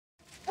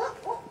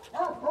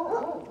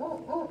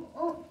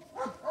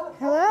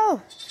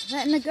go.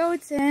 Letting the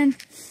goats in.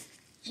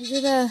 These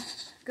are the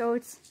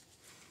goats.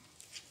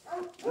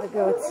 The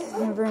goats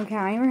in Broome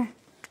County.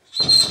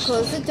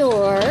 Close the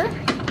door.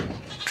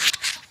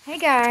 Hey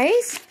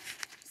guys.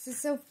 This is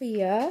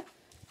Sophia.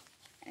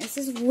 This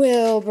is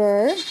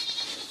Wilbur.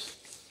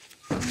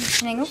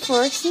 Shingle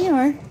Fork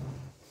Senior.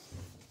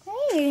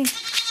 Hey,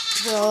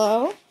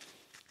 Willow.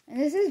 And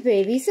this is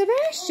baby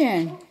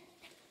Sebastian.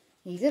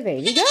 He's a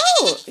baby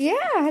goat. Yeah,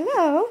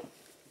 hello.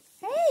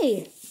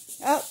 Hey.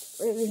 Oh,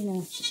 no.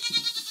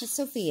 It's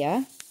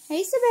Sophia.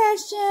 Hey,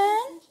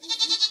 Sebastian.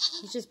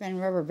 He's just been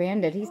rubber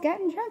banded. He's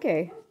gotten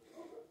chunky.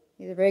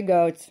 These are big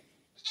goats.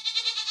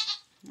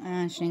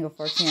 Shingle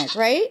Fork Senior,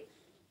 right?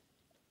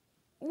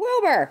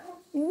 Wilbur.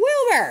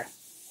 Wilbur.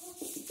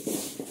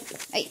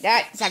 Hey,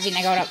 stop getting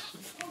that goat up.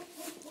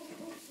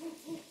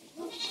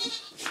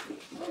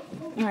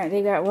 Alright,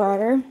 they got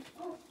water.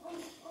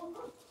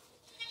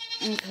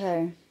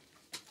 Okay.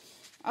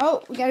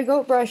 Oh, we got a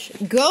goat brush.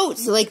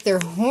 Goats like their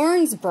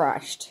horns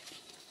brushed.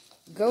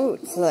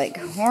 Goats like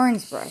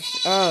horns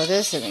brushed. Oh,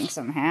 this makes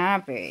them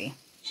happy.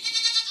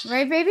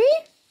 Right, baby?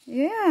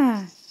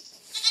 Yeah.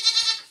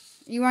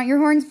 You want your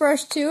horns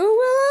brushed too,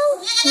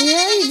 Willow?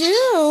 Yeah, you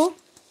do.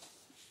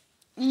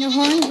 And your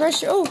horns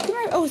brushed. Oh, come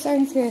here. Oh, sorry,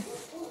 I'm scared.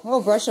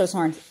 Oh, brush those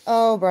horns.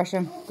 Oh, brush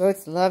them.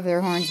 Goats love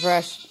their horns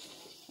brushed.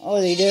 Oh,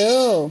 they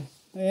do.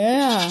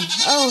 Yeah.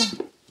 Oh.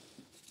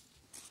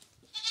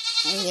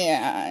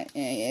 Yeah,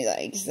 he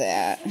likes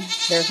that.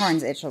 Their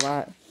horns itch a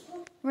lot.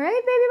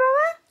 Right, baby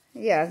Baba?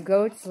 Yeah,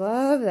 goats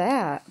love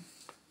that.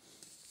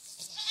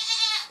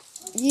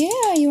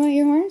 Yeah, you want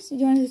your horns?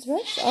 You want his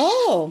brush?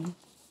 Oh.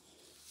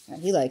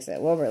 He likes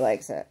it. Wilbur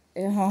likes it.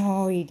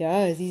 Oh, he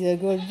does. He's a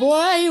good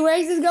boy. He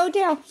wags his goat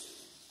tail.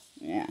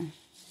 Yeah,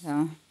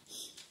 so.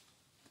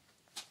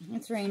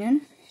 It's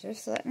raining.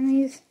 Just letting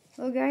these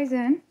little guys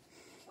in.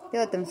 They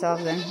let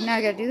themselves in. Now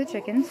I gotta do the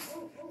chickens.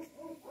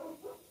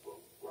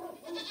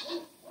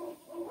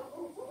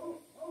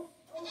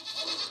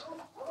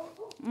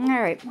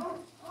 Alright.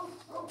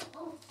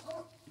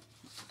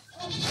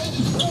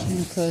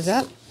 Close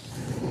up.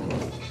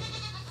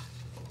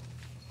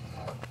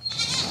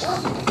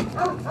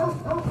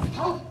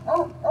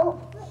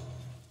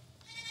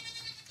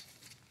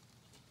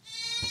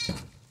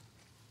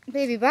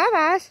 Baby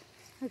Babas.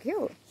 How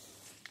cute.